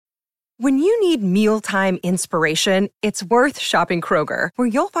When you need mealtime inspiration, it's worth shopping Kroger, where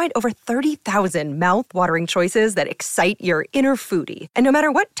you'll find over 30,000 mouth-watering choices that excite your inner foodie. And no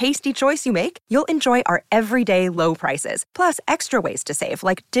matter what tasty choice you make, you'll enjoy our everyday low prices, plus extra ways to save,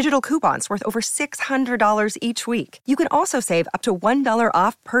 like digital coupons worth over $600 each week. You can also save up to $1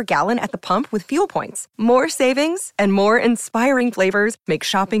 off per gallon at the pump with fuel points. More savings and more inspiring flavors make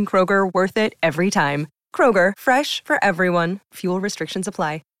shopping Kroger worth it every time. Kroger, fresh for everyone. Fuel restrictions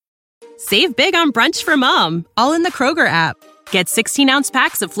apply. Save big on brunch for mom, all in the Kroger app. Get 16-ounce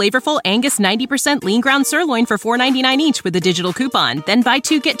packs of flavorful Angus 90% lean ground sirloin for $4.99 each with a digital coupon. Then buy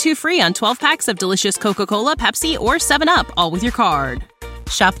 2, get 2 free on 12 packs of delicious Coca-Cola, Pepsi, or 7-Up, all with your card.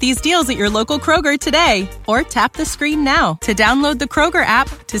 Shop these deals at your local Kroger today, or tap the screen now to download the Kroger app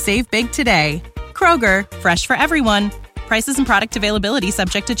to save big today. Kroger, fresh for everyone. Prices and product availability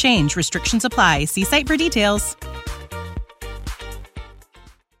subject to change. Restrictions apply. See site for details.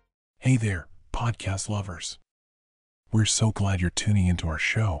 Hey there, podcast lovers. We're so glad you're tuning into our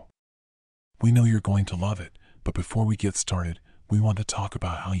show. We know you're going to love it, but before we get started, we want to talk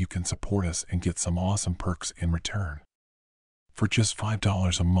about how you can support us and get some awesome perks in return. For just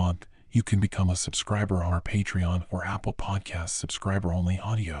 $5 a month, you can become a subscriber on our Patreon or Apple Podcasts subscriber-only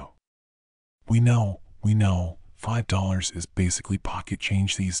audio. We know, $5 is basically pocket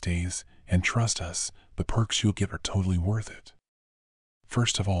change these days, and trust us, the perks you'll get are totally worth it.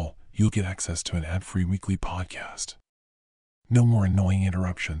 First of all, you'll get access to an ad-free weekly podcast. No more annoying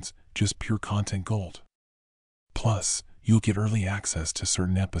interruptions, just pure content gold. Plus, you'll get early access to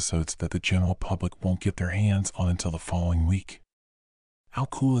certain episodes that the general public won't get their hands on until the following week. How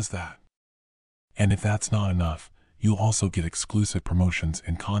cool is that? And if that's not enough, you'll also get exclusive promotions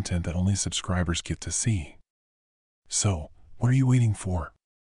and content that only subscribers get to see. So, what are you waiting for?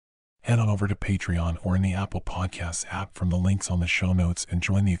 Head on over to Patreon or in the Apple Podcasts app from the links on the show notes and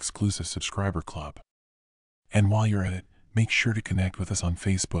join the exclusive subscriber club. And while you're at it, make sure to connect with us on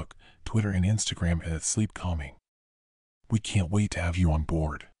Facebook, Twitter, and Instagram at Sleep Calming. We can't wait to have you on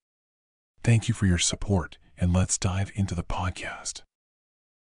board. Thank you for your support, and let's dive into the podcast.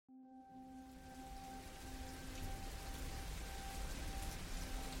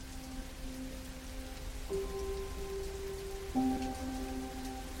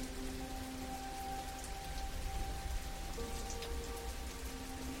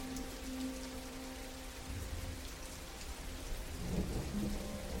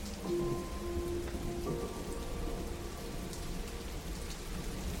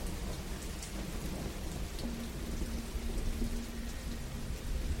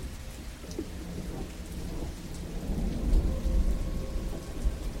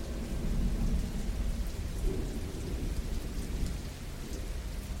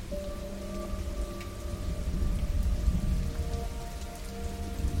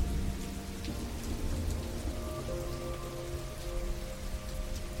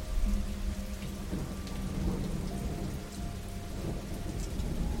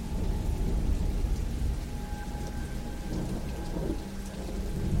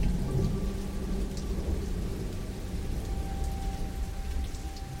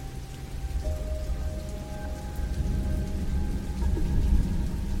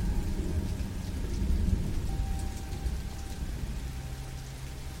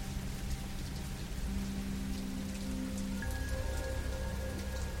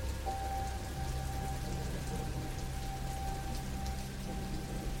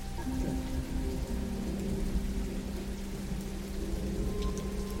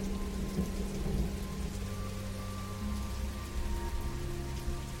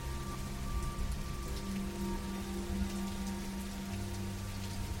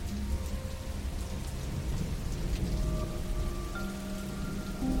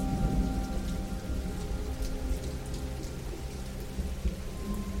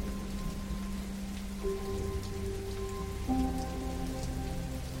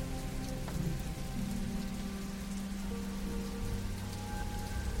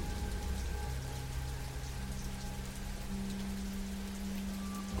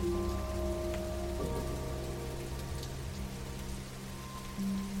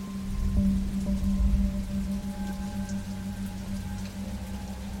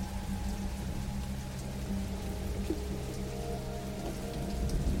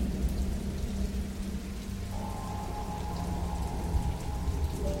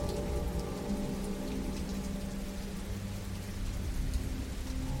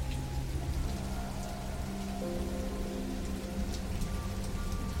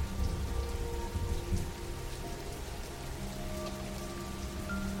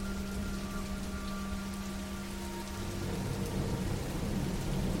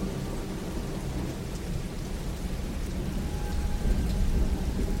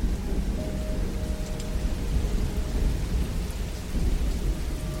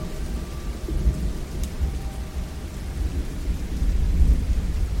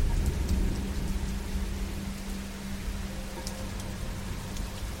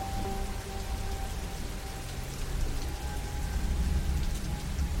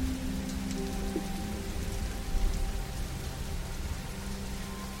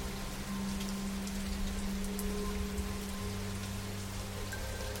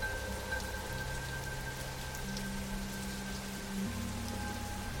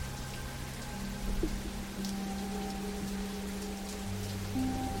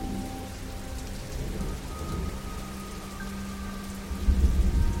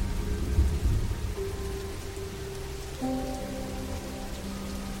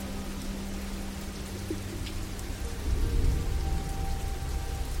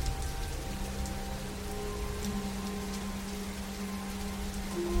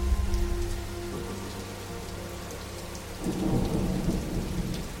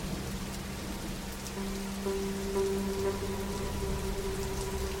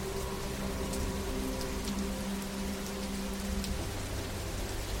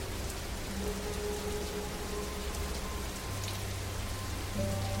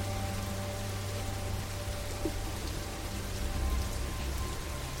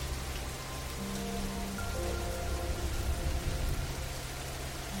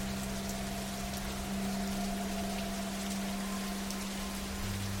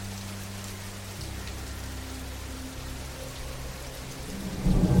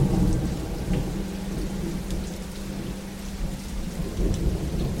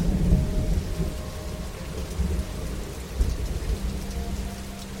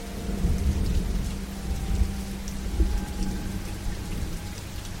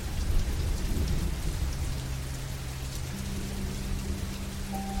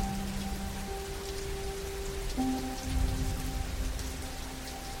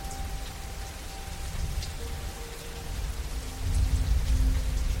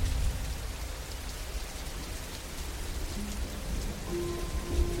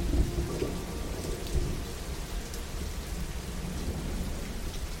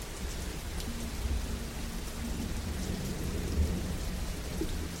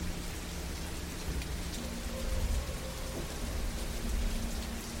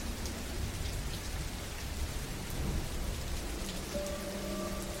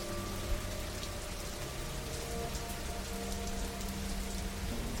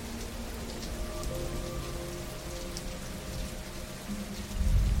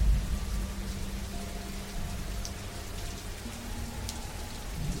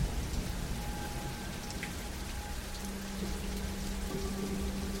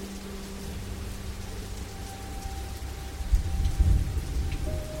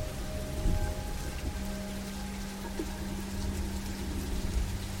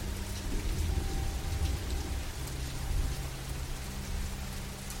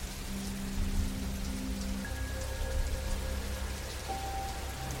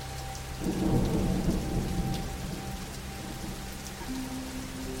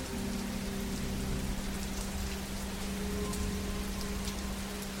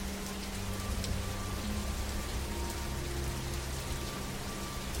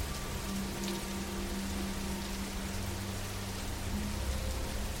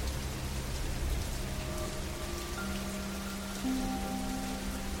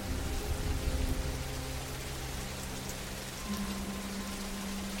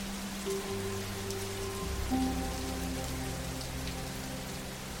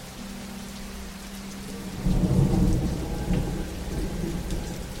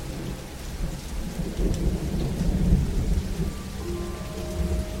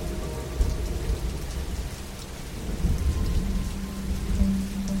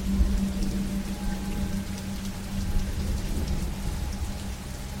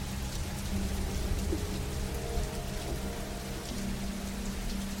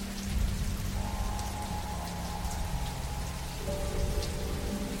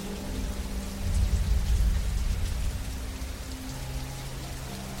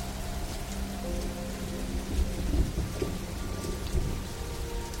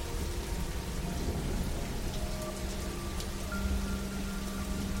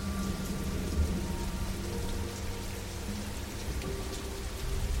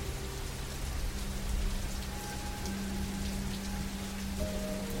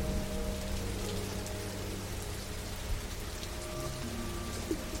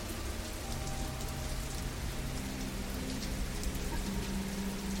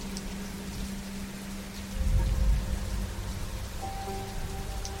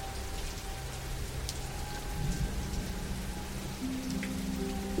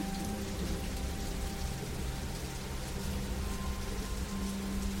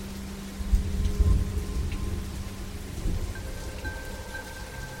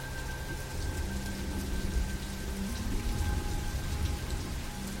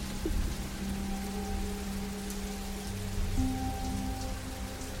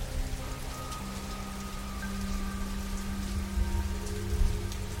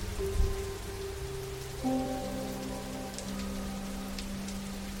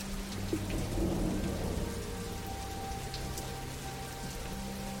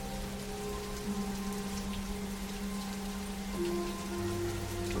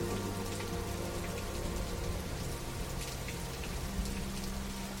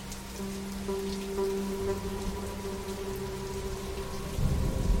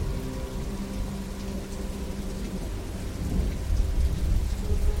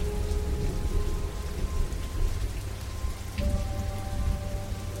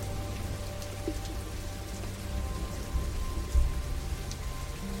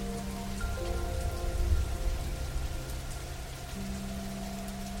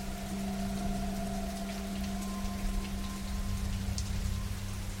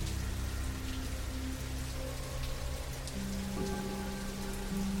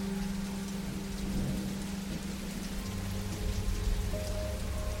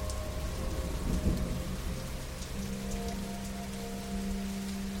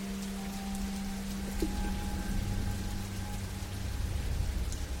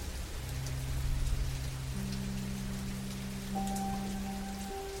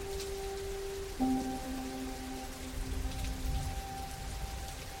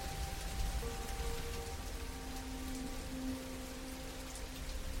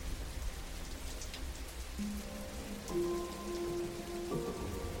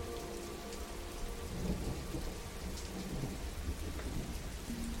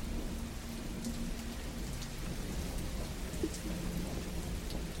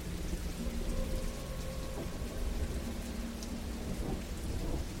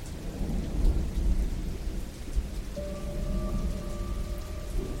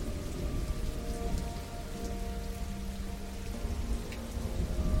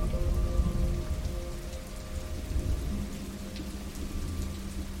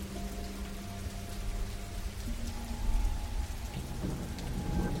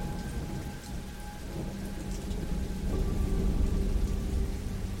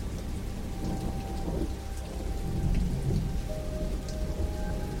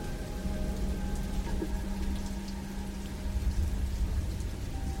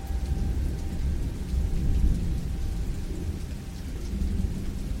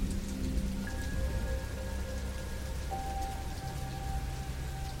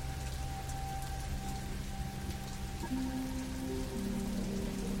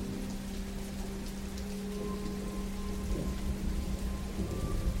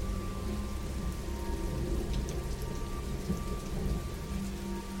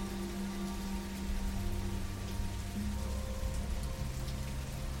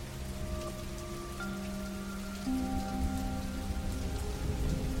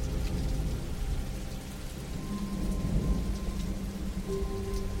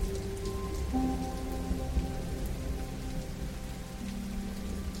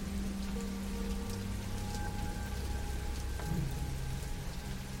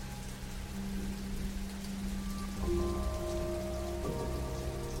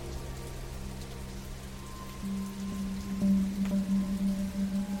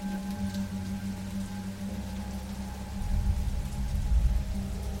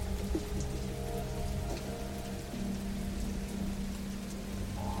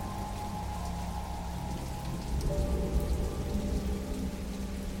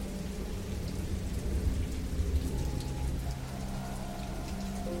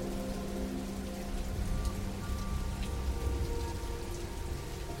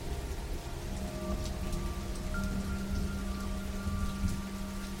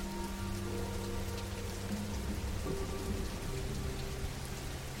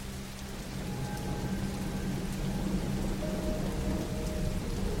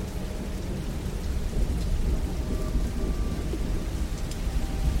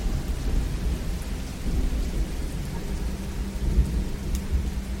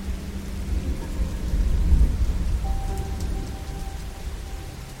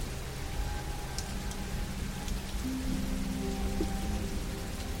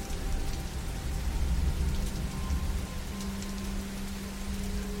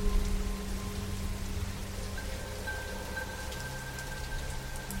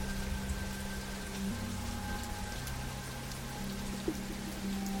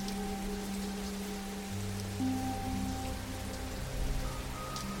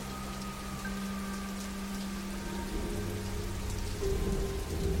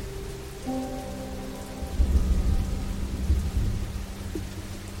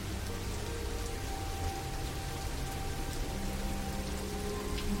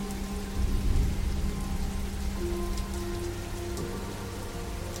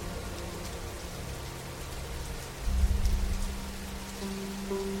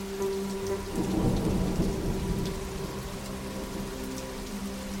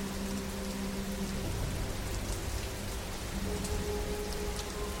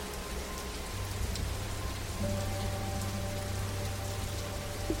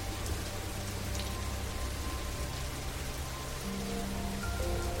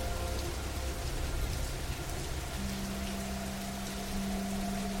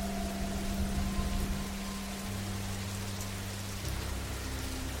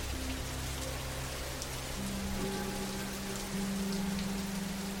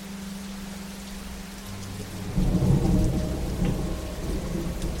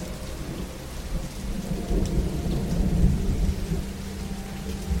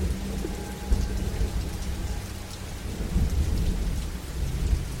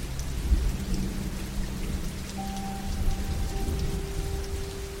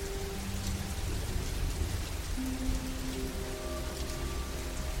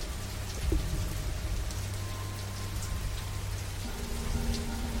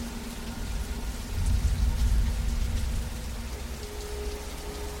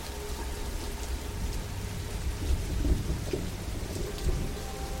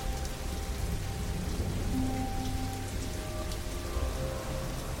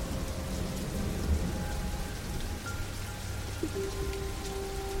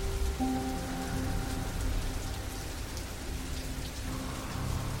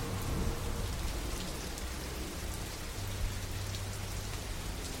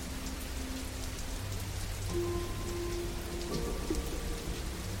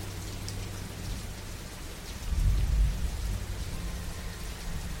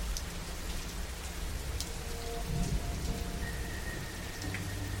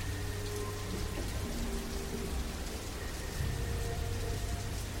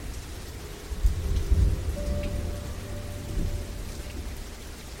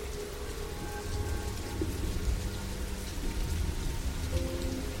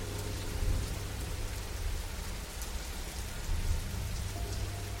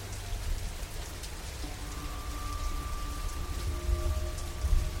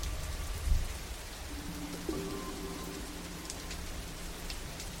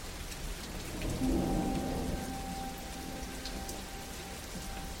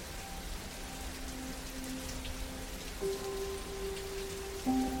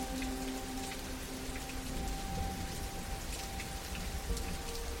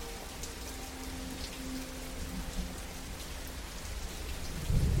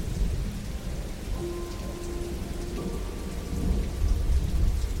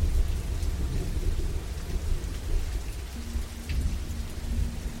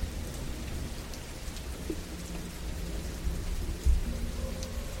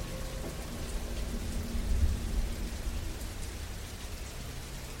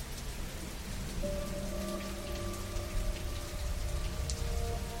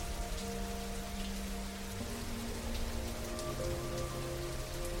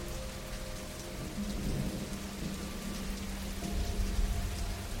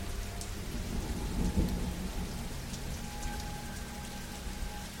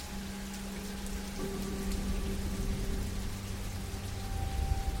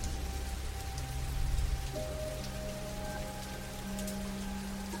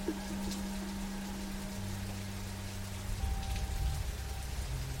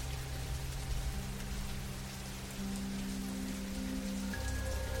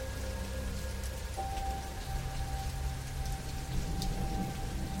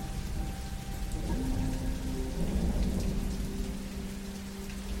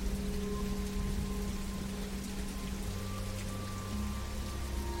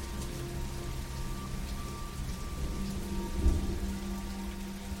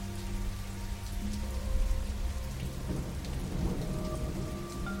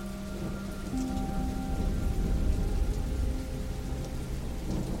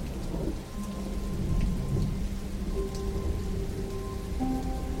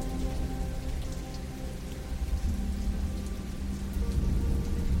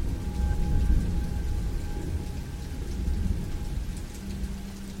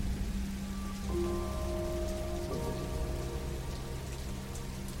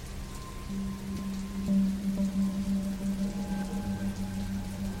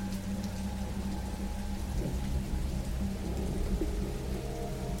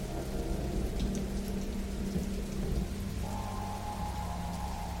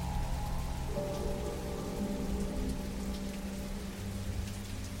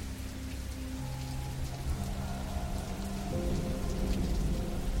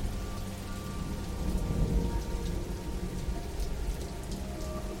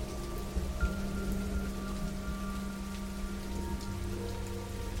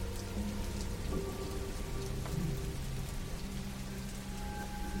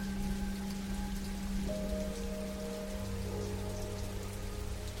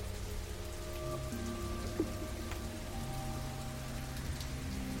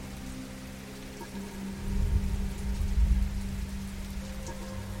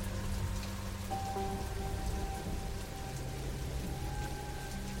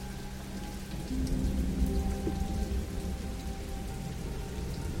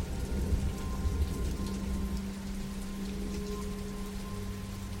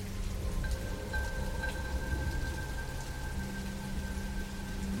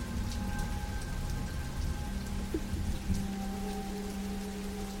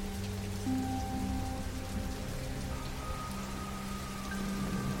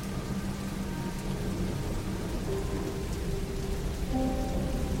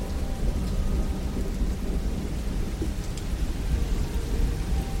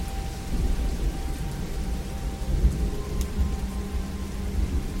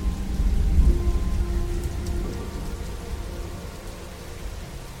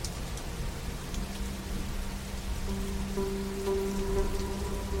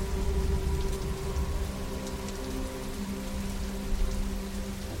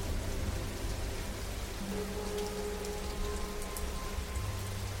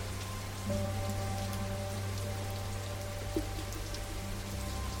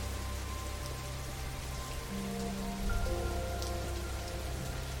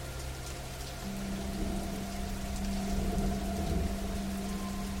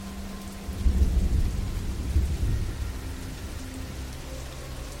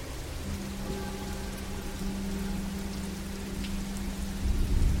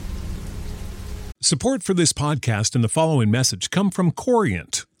 Support for this podcast and the following message come from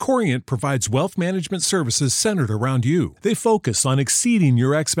Corient. Corient provides wealth management services centered around you. They focus on exceeding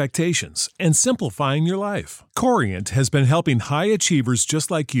your expectations and simplifying your life. Corient has been helping high achievers just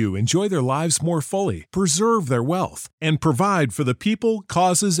like you enjoy their lives more fully, preserve their wealth, and provide for the people,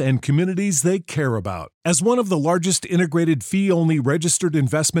 causes, and communities they care about. As one of the largest integrated fee-only registered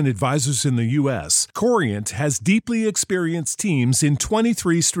investment advisors in the U.S., Corient has deeply experienced teams in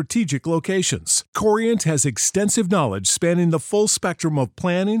 23 strategic locations. Corient has extensive knowledge spanning the full spectrum of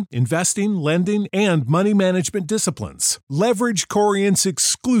planning, investing, lending, and money management disciplines. Leverage Corient's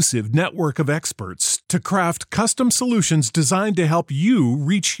exclusive network of experts to craft custom solutions designed to help you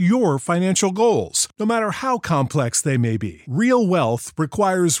reach your financial goals, no matter how complex they may be. Real wealth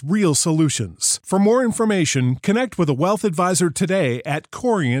requires real solutions. For more information, connect with a wealth advisor today at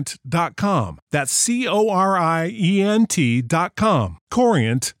Corient.com. That's Corient.com.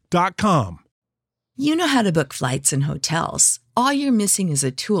 Corient.com. You know how to book flights and hotels. All you're missing is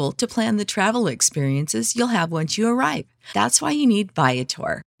a tool to plan the travel experiences you'll have once you arrive. That's why you need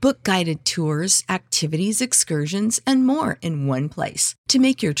Viator. Book guided tours, activities, excursions, and more in one place to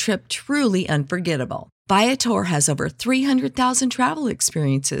make your trip truly unforgettable. Viator has over 300,000 travel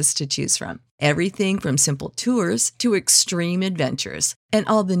experiences to choose from. Everything from simple tours to extreme adventures and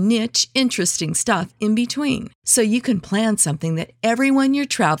all the niche, interesting stuff in between. So you can plan something that everyone you're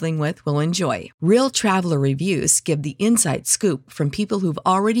traveling with will enjoy. Real traveler reviews give the inside scoop from people who've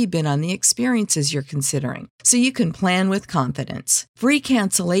already been on the experiences you're considering. So you can plan with confidence. Free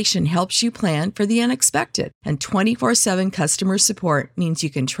cancellation helps you plan for the unexpected. And 24/7 customer support means you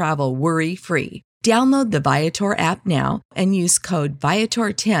can travel worry-free. Download the Viator app now and use code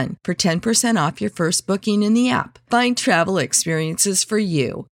Viator10 for 10% off your first booking in the app. Find travel experiences for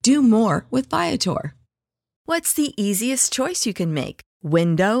you. Do more with Viator. What's the easiest choice you can make?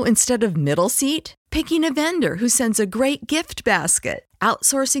 Window instead of middle seat? Picking a vendor who sends a great gift basket?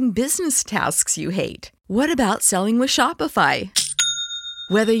 Outsourcing business tasks you hate? What about selling with Shopify?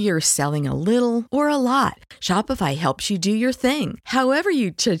 Whether you're selling a little or a lot, Shopify helps you do your thing, however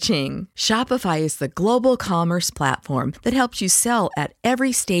you cha-ching. Shopify is the global commerce platform that helps you sell at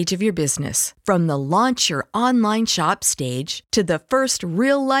every stage of your business. From the launch your online shop stage to the first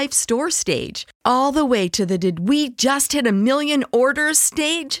real-life store stage, all the way to the did we just hit 1 million orders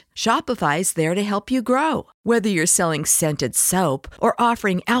stage. Shopify's there to help you grow. Whether you're selling scented soap or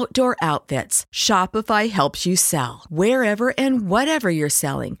offering outdoor outfits, Shopify helps you sell. Wherever and whatever you're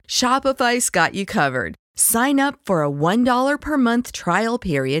selling, Shopify's got you covered. Sign up for a $1 per month trial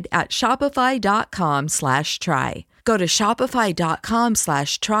period at shopify.com/try. Go to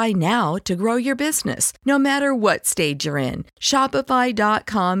shopify.com/try now to grow your business, no matter what stage you're in.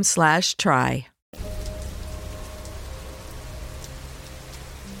 Shopify.com/try.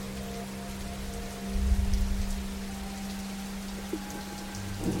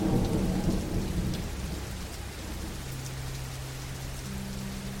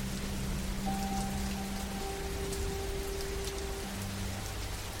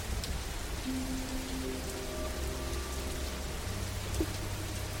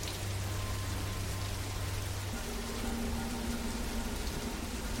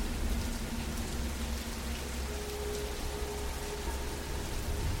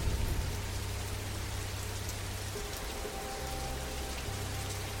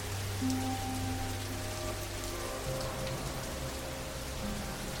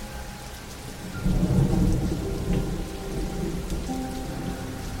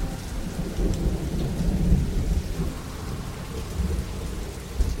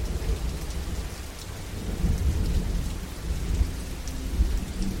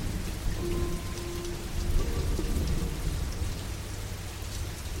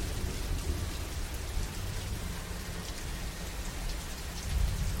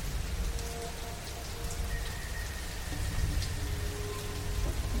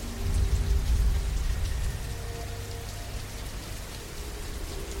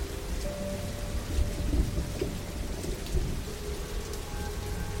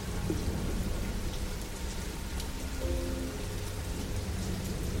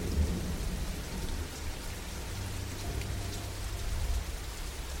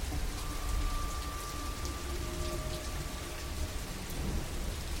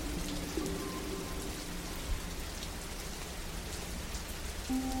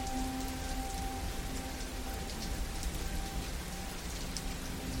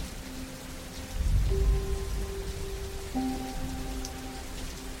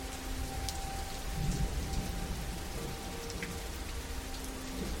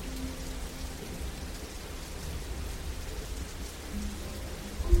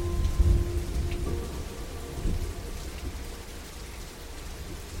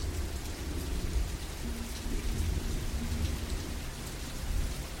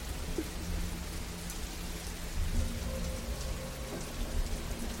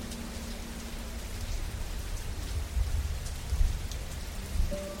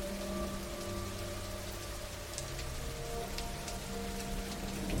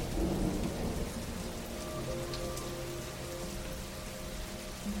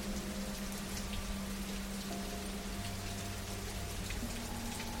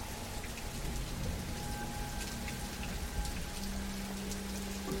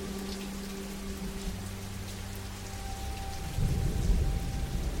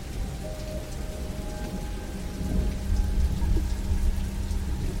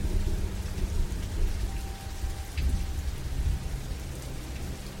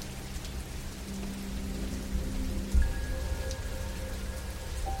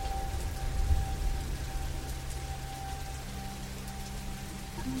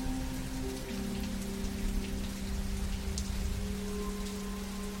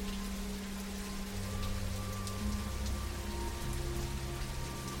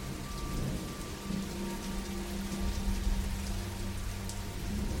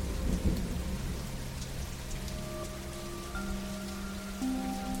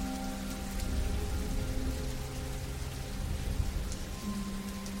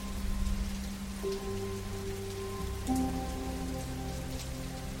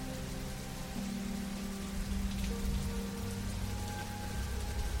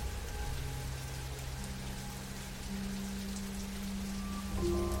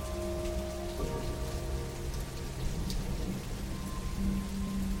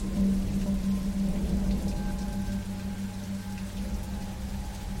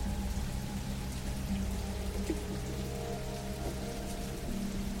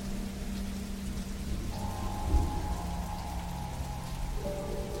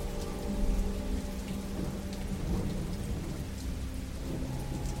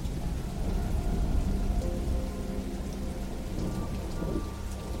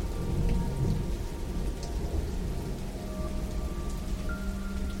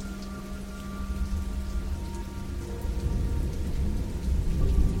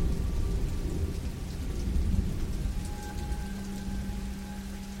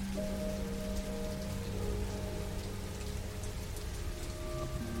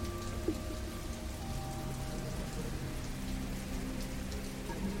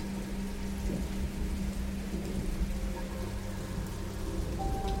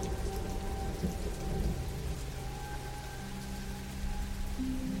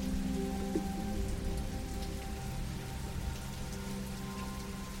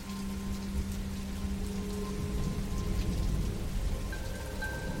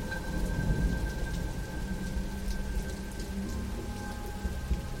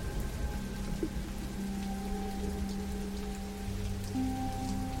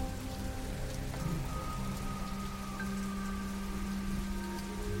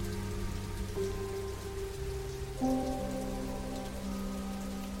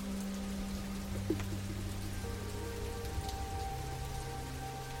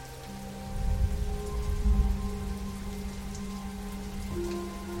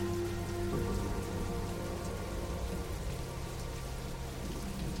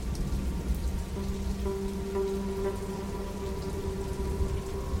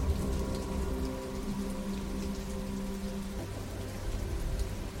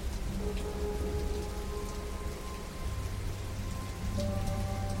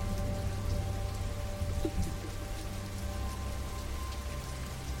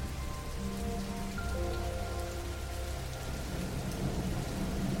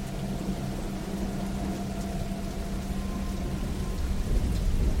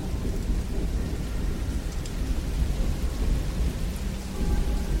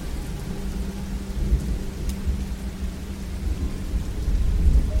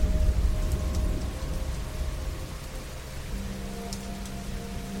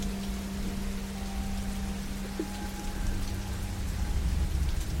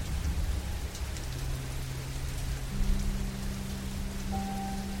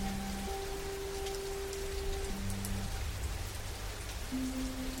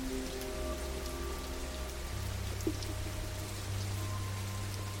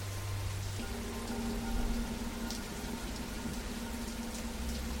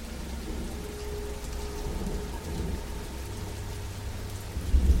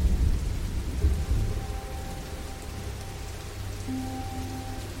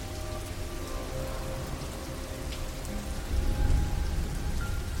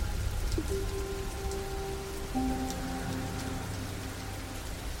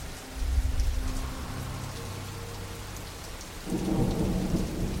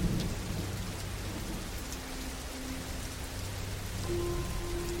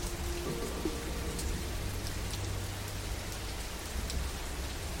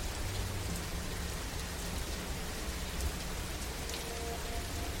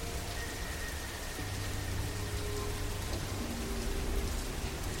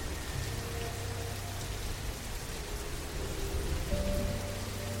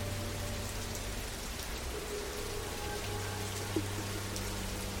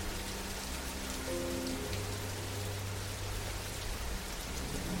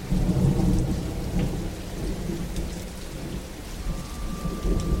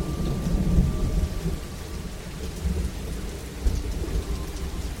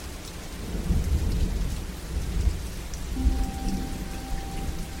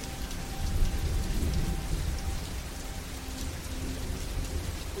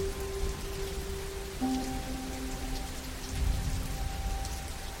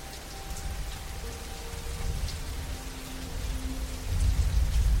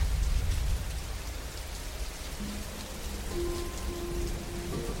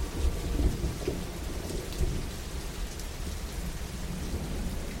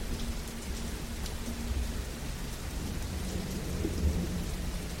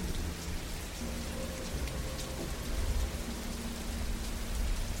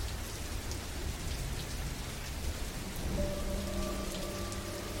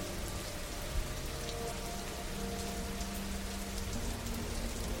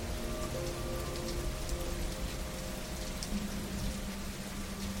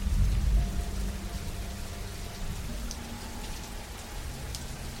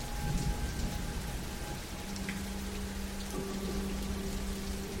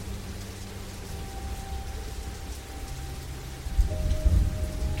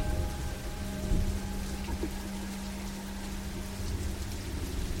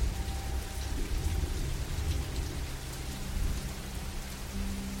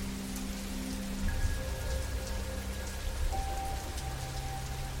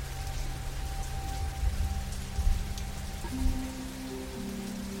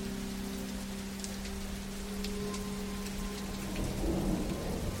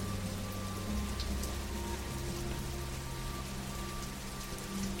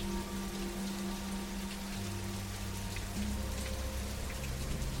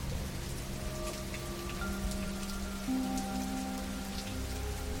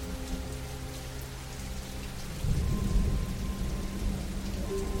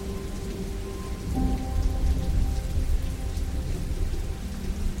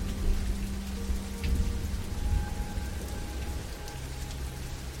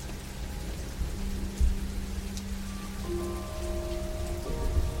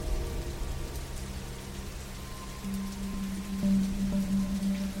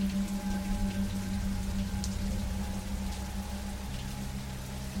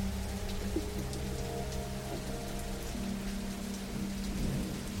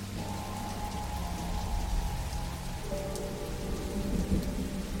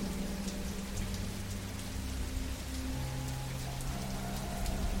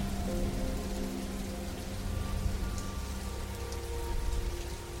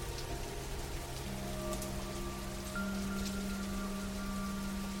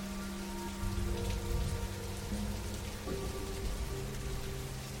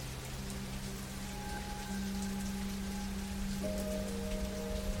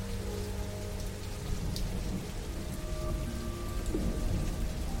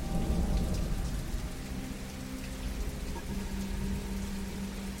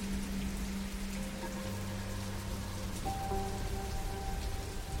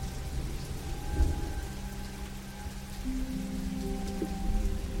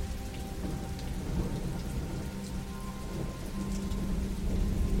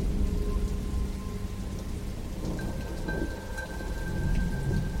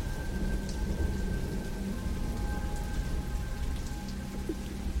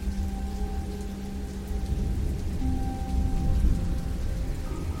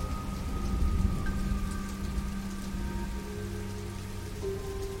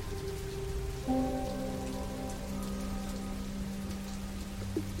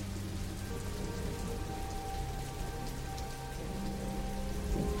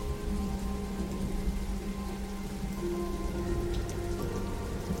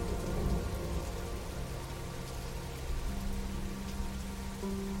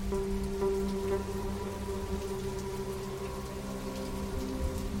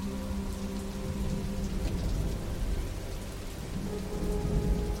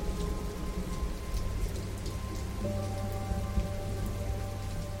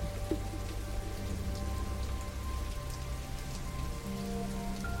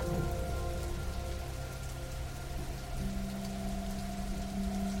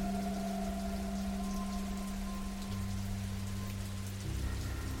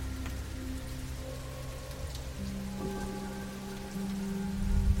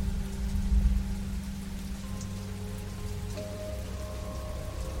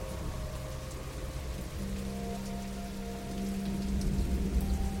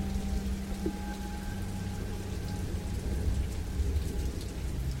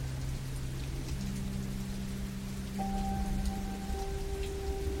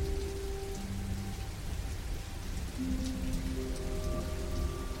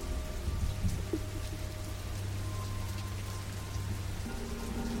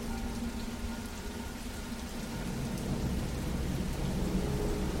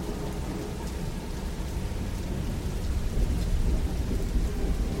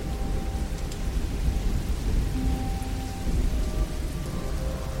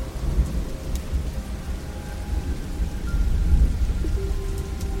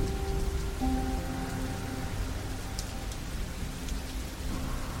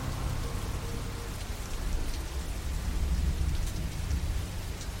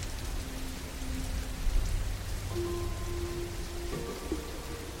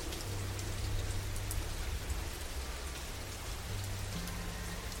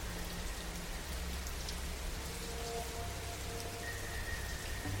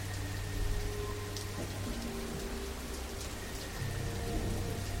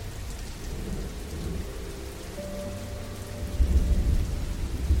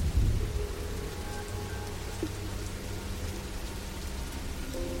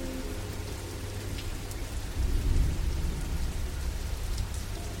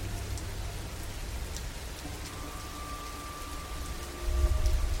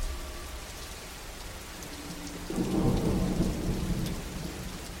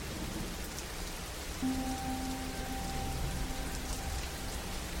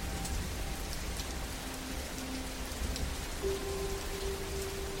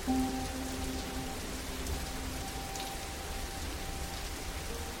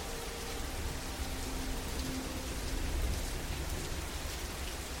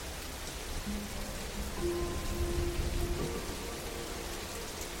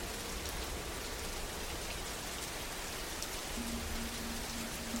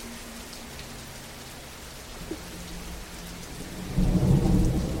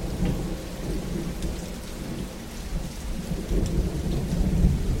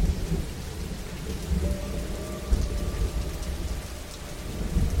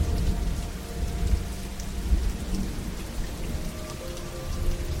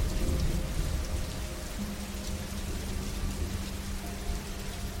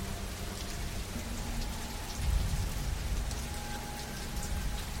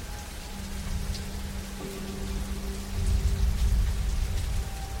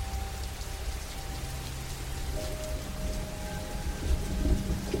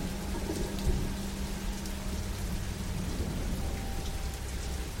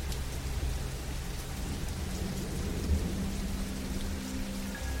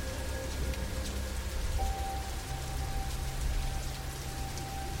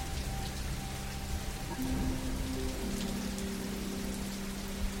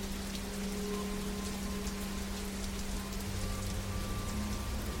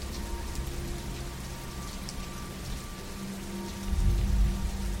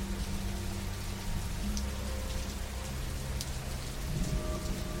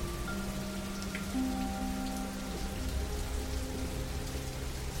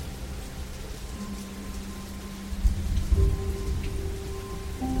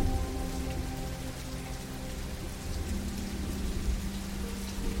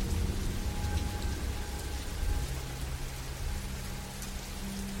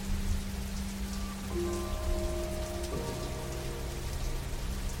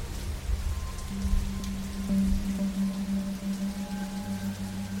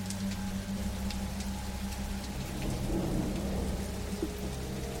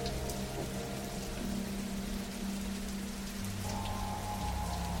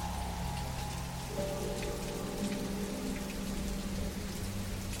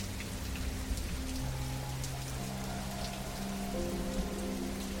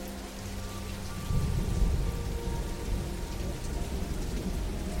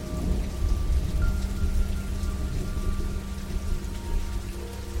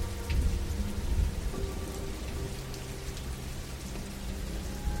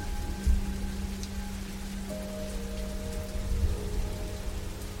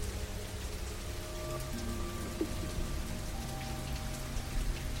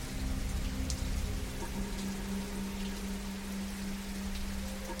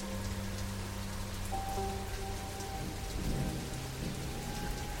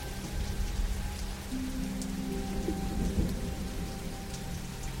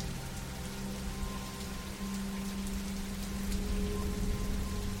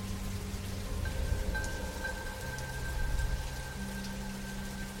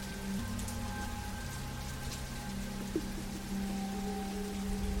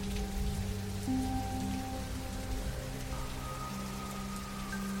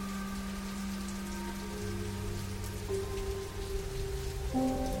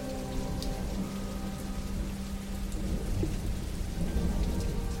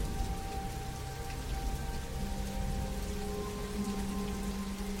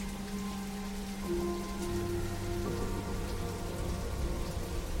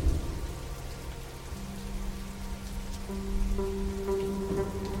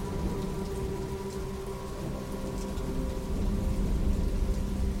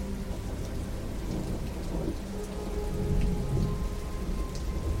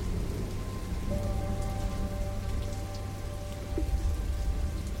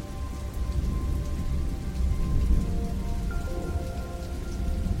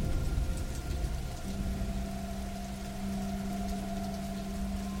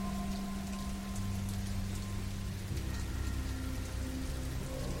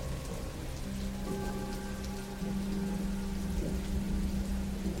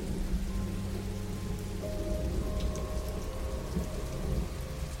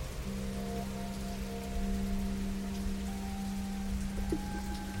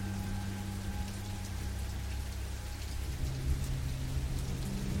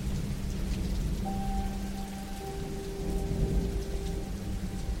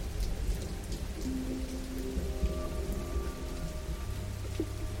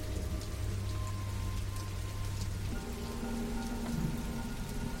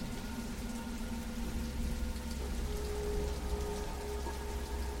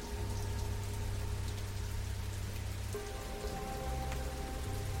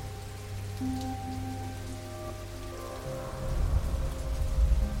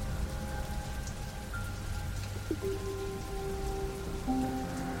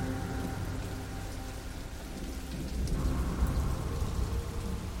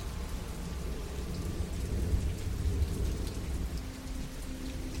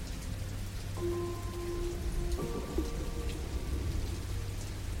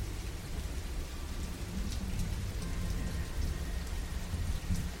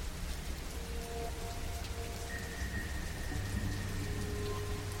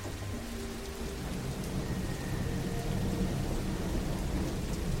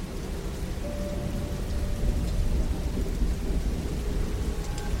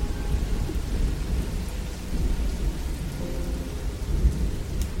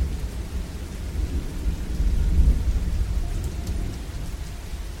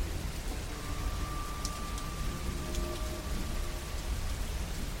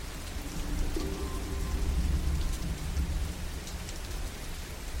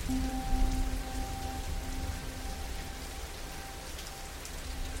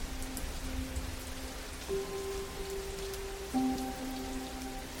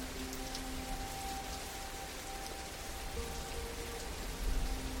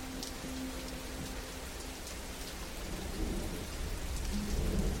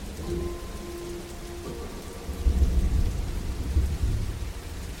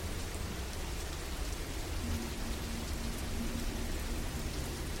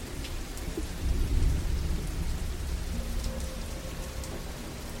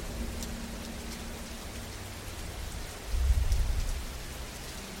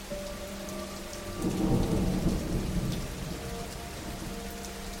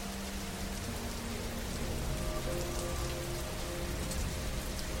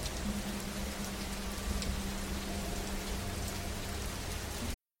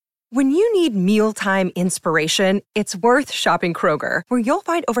 When you need mealtime inspiration, it's worth shopping Kroger, where you'll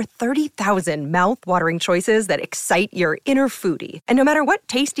find over 30,000 mouth-watering choices that excite your inner foodie. And no matter what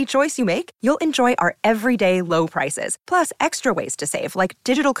tasty choice you make, you'll enjoy our everyday low prices, plus extra ways to save, like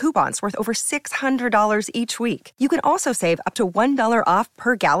digital coupons worth over $600 each week. You can also save up to $1 off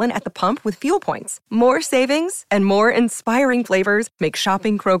per gallon at the pump with fuel points. More savings and more inspiring flavors make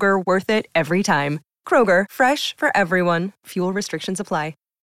shopping Kroger worth it every time. Kroger, fresh for everyone. Fuel restrictions apply.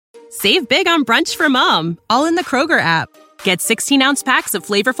 Save big on brunch for mom, all in the Kroger app. Get 16-ounce packs of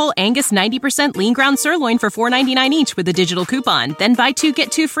flavorful Angus 90% lean ground sirloin for $4.99 each with a digital coupon. Then buy 2,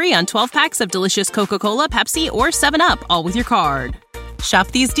 get 2 free on 12 packs of delicious Coca-Cola, Pepsi, or 7-Up, all with your card. Shop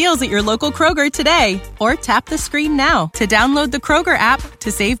these deals at your local Kroger today, or tap the screen now to download the Kroger app to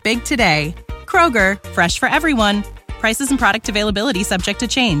save big today. Kroger, fresh for everyone. Prices and product availability subject to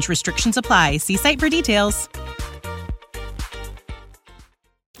change. Restrictions apply. See site for details.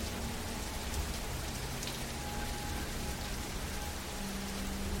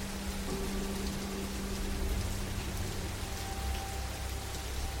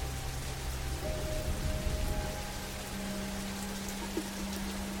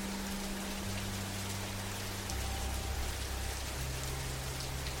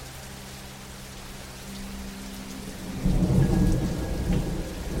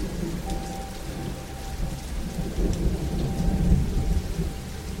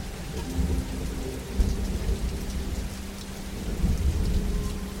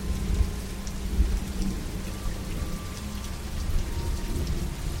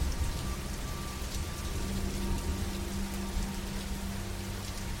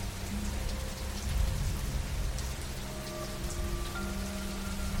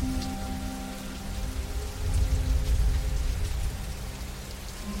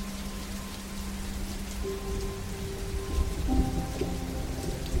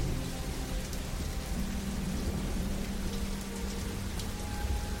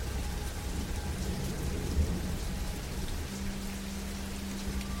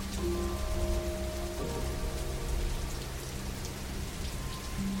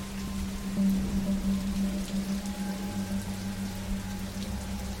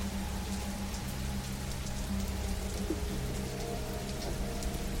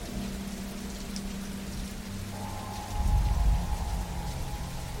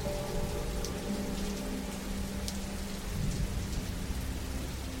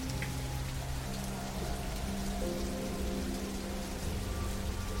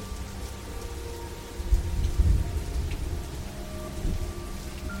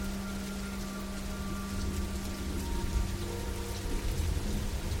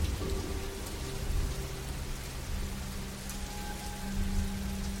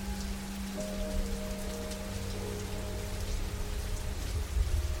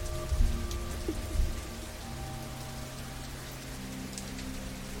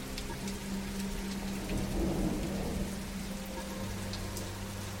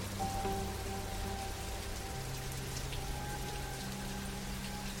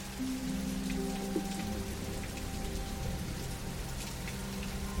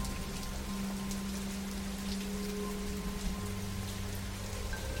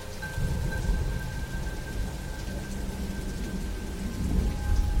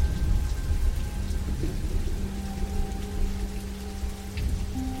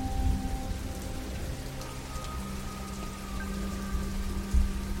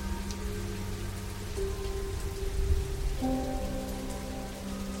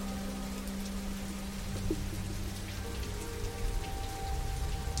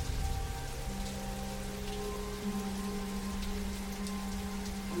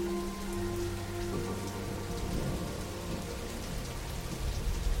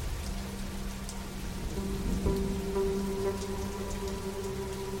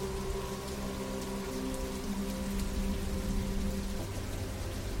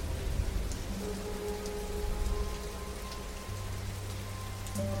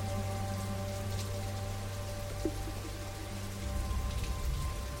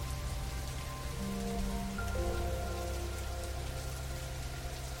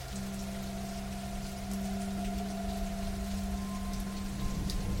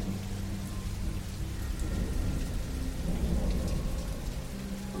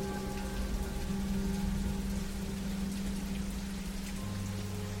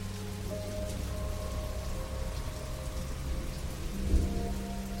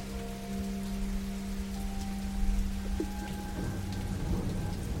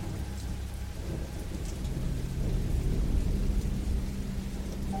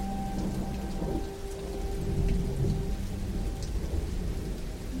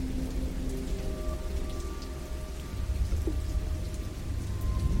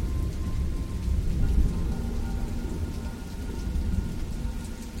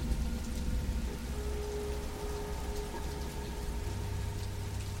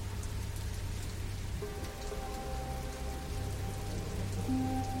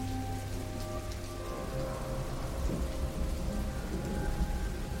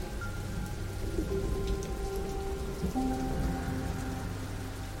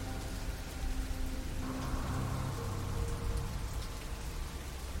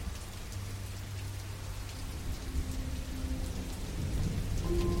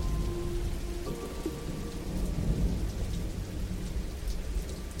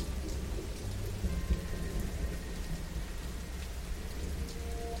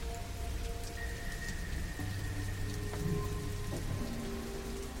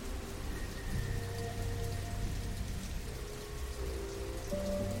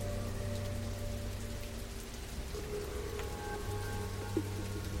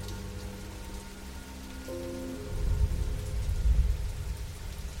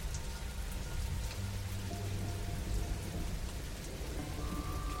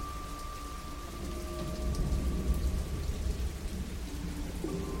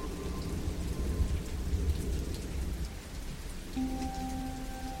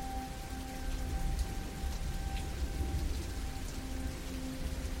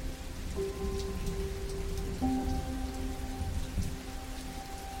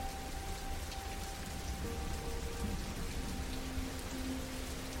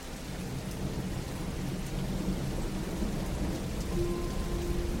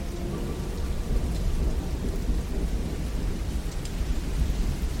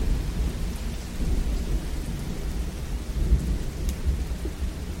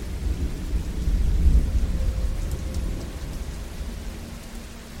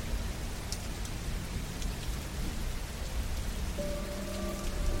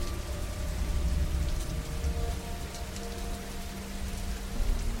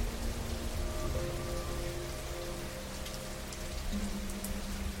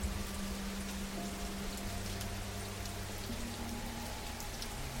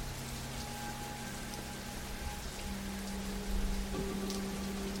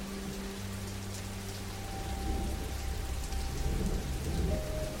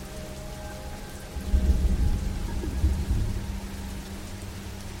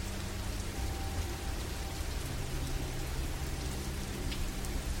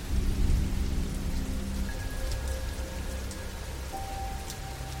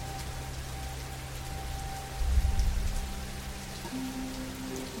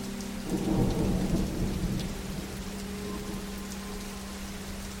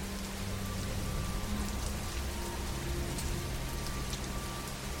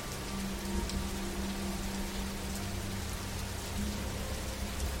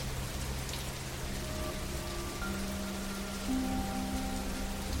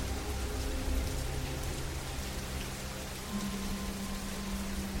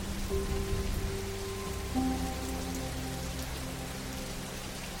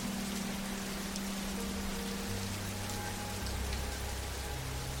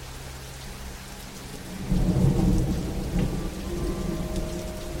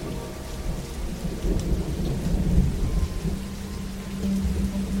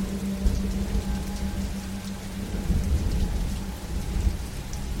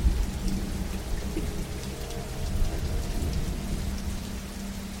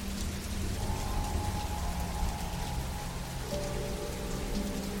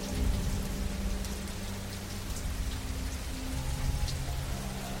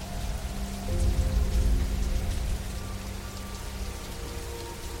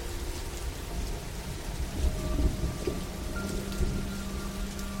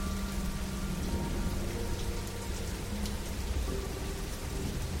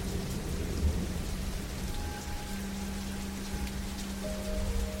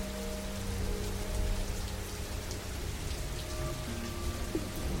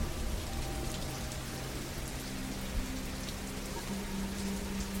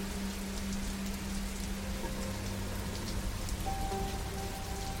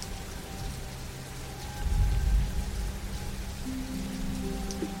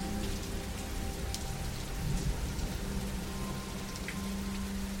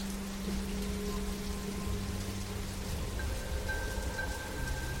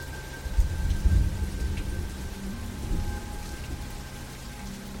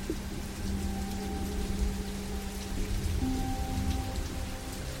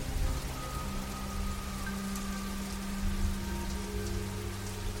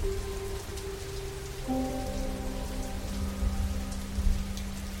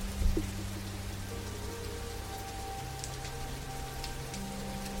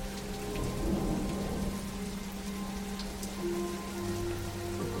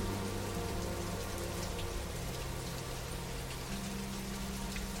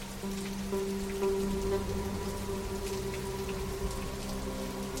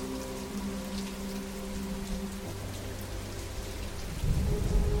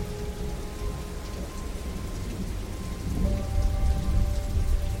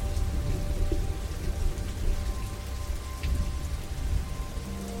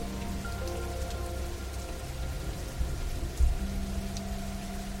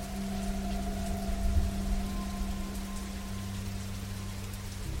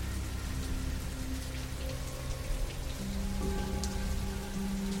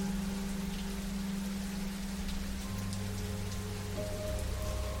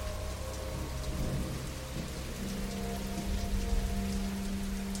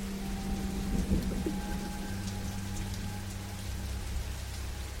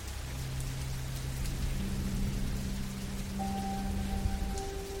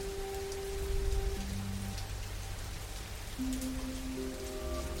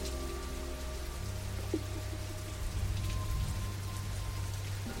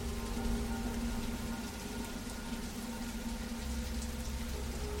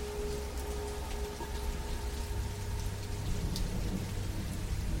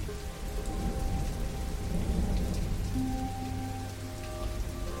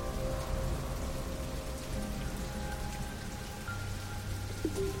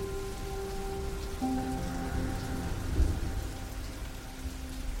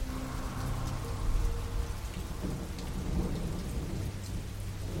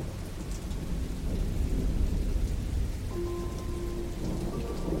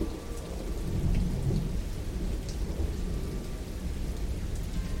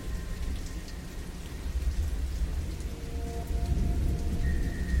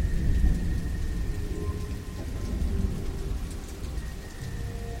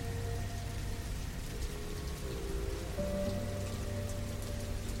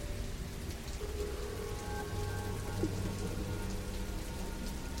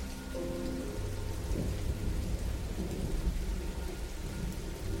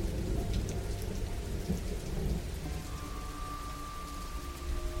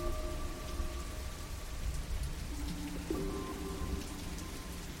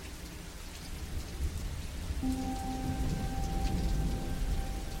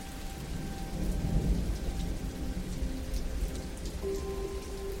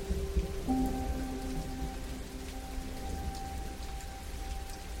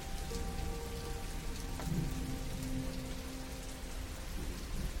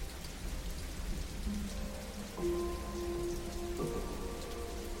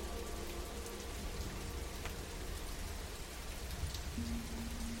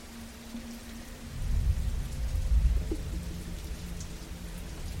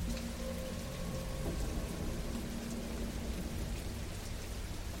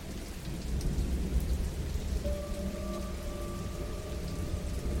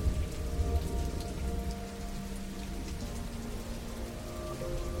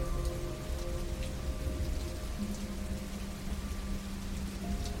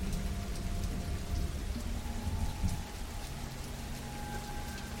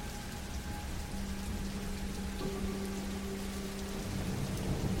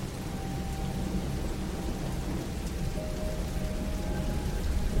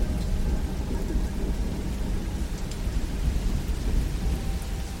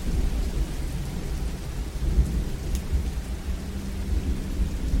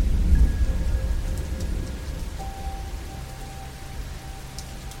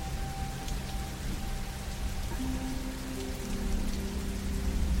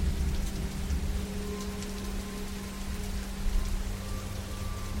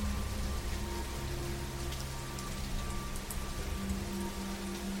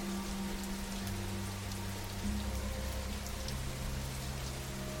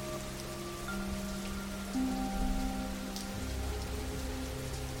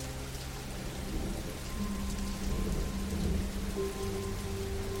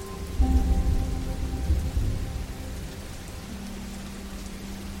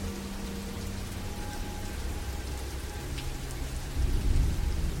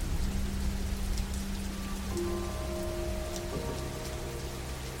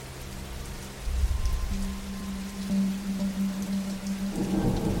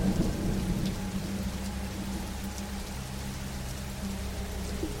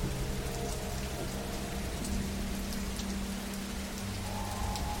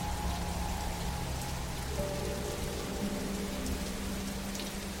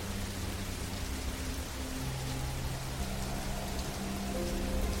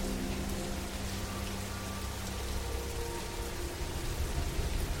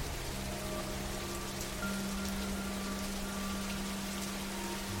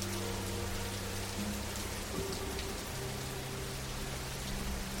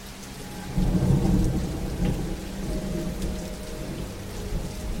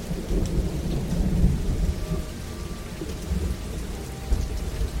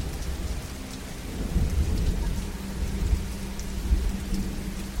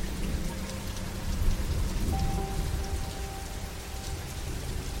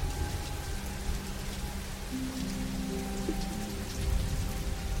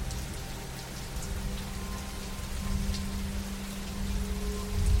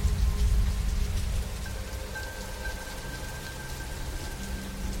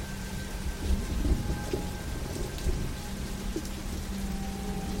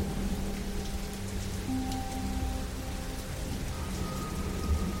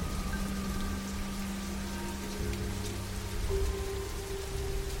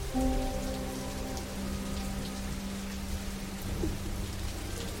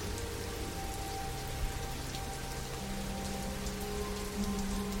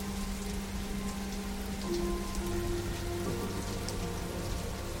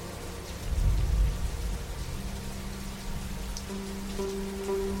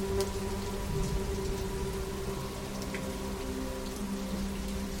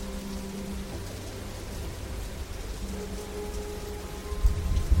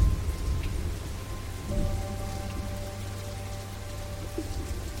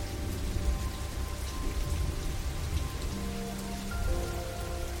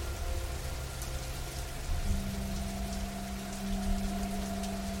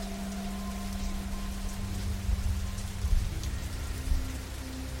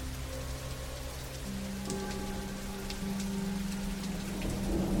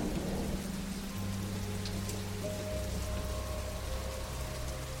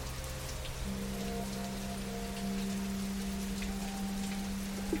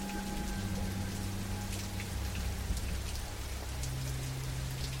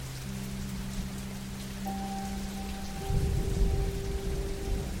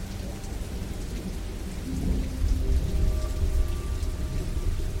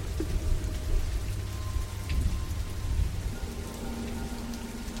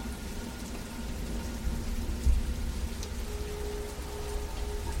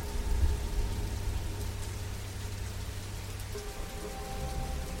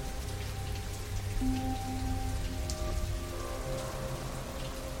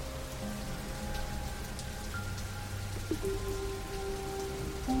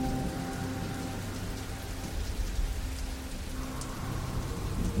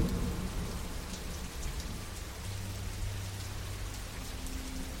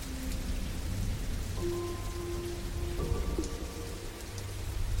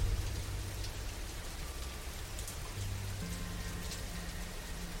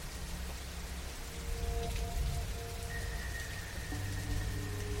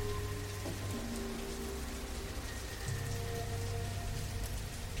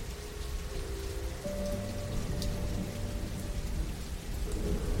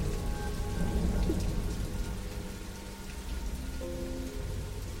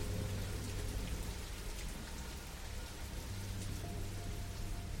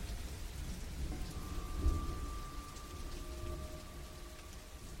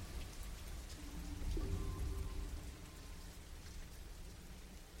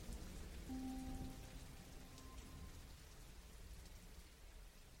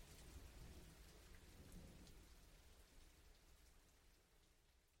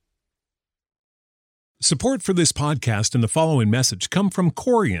 Support for this podcast and the following message come from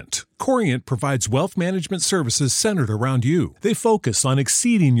Corient. Corient provides wealth management services centered around you. They focus on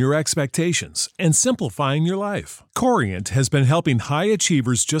exceeding your expectations and simplifying your life. Corient has been helping high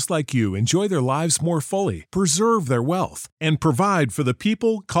achievers just like you enjoy their lives more fully, preserve their wealth, and provide for the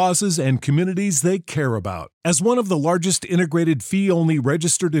people, causes, and communities they care about. As one of the largest integrated fee-only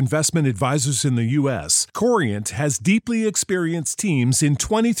registered investment advisors in the U.S., Corient has deeply experienced teams in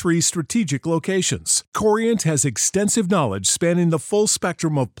 23 strategic locations. Corient has extensive knowledge spanning the full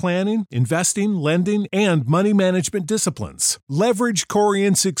spectrum of planning, investing, lending, and money management disciplines. Leverage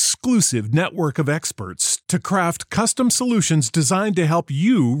Corient's exclusive network of experts to craft custom solutions designed to help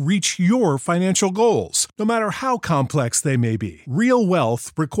you reach your financial goals, no matter how complex they may be. Real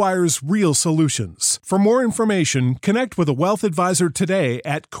wealth requires real solutions. For more information, connect with a wealth advisor today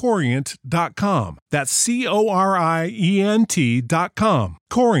at Corient.com. That's Corient.com.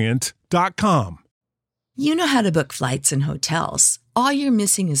 Corient.com. You know how to book flights and hotels. All you're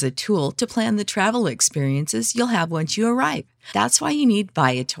missing is a tool to plan the travel experiences you'll have once you arrive. That's why you need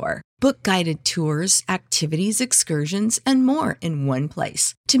Viator. Book guided tours, activities, excursions, and more in one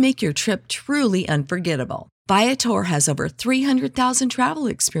place to make your trip truly unforgettable. Viator has over 300,000 travel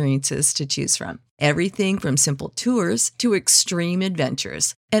experiences to choose from. Everything from simple tours to extreme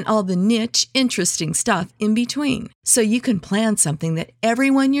adventures and all the niche, interesting stuff in between. So you can plan something that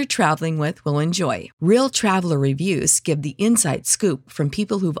everyone you're traveling with will enjoy. Real traveler reviews give the inside scoop from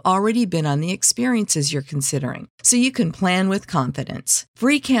people who've already been on the experiences you're considering. So you can plan with confidence.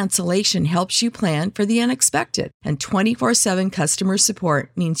 Free cancellation helps you plan for the unexpected. And 24/7 customer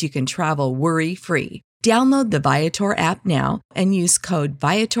support means you can travel worry-free. Download the Viator app now and use code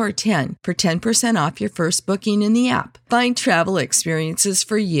Viator10 for 10% off your first booking in the app. Find travel experiences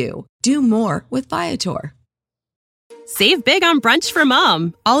for you. Do more with Viator. Save big on brunch for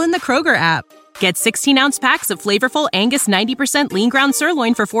mom, all in the Kroger app. Get 16-ounce packs of flavorful Angus 90% lean ground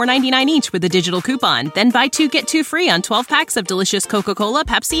sirloin for $4.99 each with a digital coupon. Then buy 2, get 2 free on 12 packs of delicious Coca-Cola,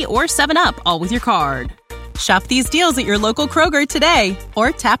 Pepsi, or 7-Up, all with your card. Shop these deals at your local Kroger today,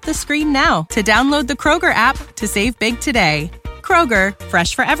 or tap the screen now to download the Kroger app to save big today. Kroger,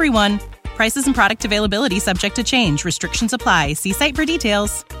 fresh for everyone. Prices and product availability subject to change. Restrictions apply. See site for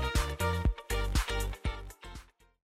details.